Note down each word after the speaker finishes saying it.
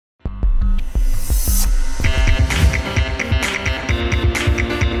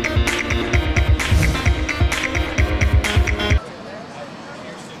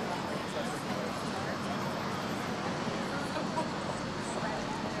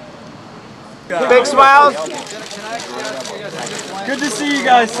Big smiles. Good to see you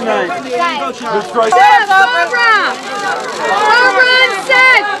guys tonight. Seth, Barbra! Barbra and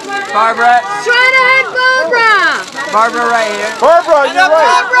Seth! Barbra. Straight ahead, Barbra! Barbra right here. Barbra, you're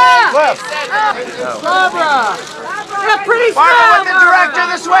right. Barbra! Left. Barbra! You're a pretty Barbra smile, with the director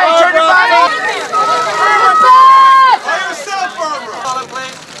this way. Turn your body.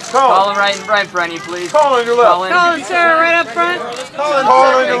 Call him right in front of you, please. Call on your left. Colin, sir, right up front. Call on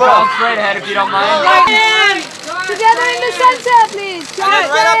your Call left. straight ahead if you don't mind. Right hand! Together in the center, please.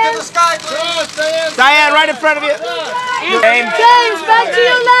 Right up to the sky, please. Diane, right in front of you. James. James, back to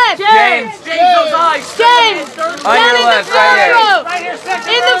your left. James. James. On your left, right here.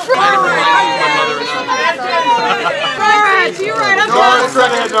 In the front. Nora, to your right. Nora,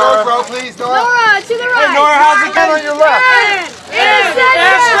 straight ahead, Nora. Nora, please, Nora. Nora, to the right. Hey, Nora, how's it going on your left? In the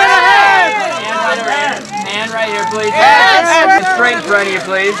center. Hand right here, please. And straight in front of you,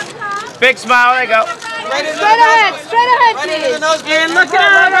 please. Big smile. There you go. Straight ahead, please. And look at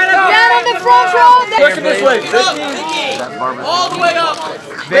her right up. Down in the front row. Looking this way. Vicky. All the way up.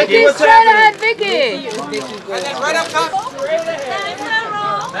 Vicky. Straight ahead, Vicky. And then right up top.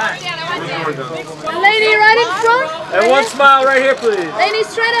 The lady right in front. And one smile right here, please. Lady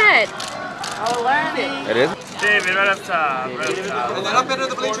straight ahead. It is. David, right up top. Right up top. And then up into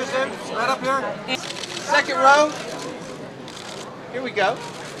the bleachers there. Right up here. Second row. Here we go.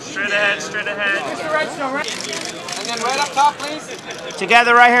 Straight ahead, straight ahead. And then right up top, please.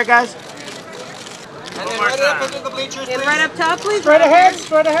 Together right here, guys. And then right up into the bleachers, please. Right up top, please. Straight ahead,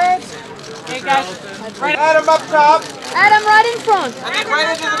 straight ahead. Hey, guys. Adam up top. Adam right in front. And then right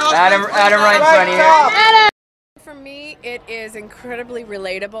into the nose. Adam right in front of you. Adam. For me, it is incredibly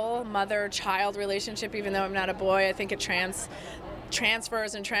relatable, mother-child relationship, even though I'm not a boy. I think it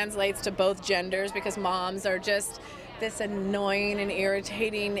transfers and translates to both genders because moms are just this annoying and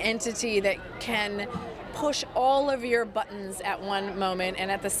irritating entity that can push all of your buttons at one moment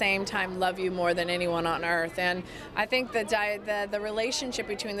and at the same time love you more than anyone on earth. And I think the relationship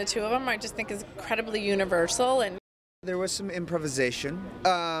between the two of them I just think is incredibly universal. And there was some improvisation,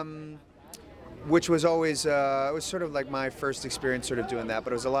 which was always, it was sort of like my first experience sort of doing that,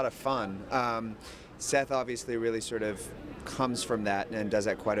 but it was a lot of fun. Seth obviously really sort of comes from that and does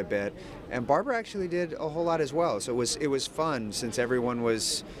that quite a bit, and Barbra actually did a whole lot as well. So it was fun since everyone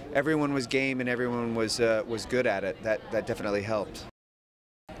was game and everyone was good at it. That definitely helped.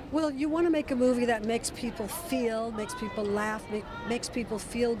 Well, you want to make a movie that makes people feel, makes people laugh, makes people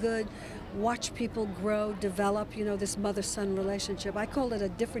feel good, watch people grow, develop, you know, this mother-son relationship. I call it a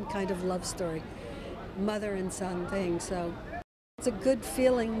different kind of love story, mother and son thing. So it's a good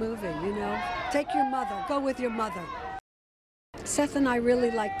feeling movie, you know. Take your mother, go with your mother. Seth and I really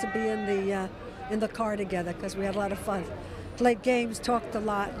like to be in the car together because we had a lot of fun. Played games, talked a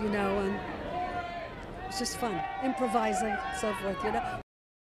lot, you know, and it's just fun, improvising, so forth, you know.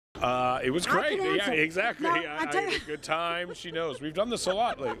 It was great. Yeah, exactly. No, I had a good time. She knows. We've done this a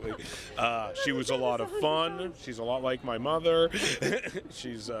lot lately. She was a lot of fun. She's a lot like my mother.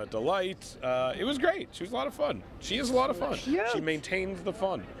 She's a delight. It was great. She was a lot of fun. She is a lot of fun. She maintained the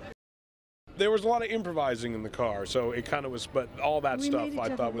fun. There was a lot of improvising in the car, so it kind of was, but all that stuff I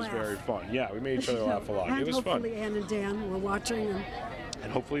thought was very fun. Yeah, we made each other laugh a lot. It was fun. Hopefully Ann and Dan were watching.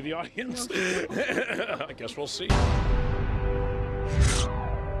 And hopefully the audience. I guess we'll see.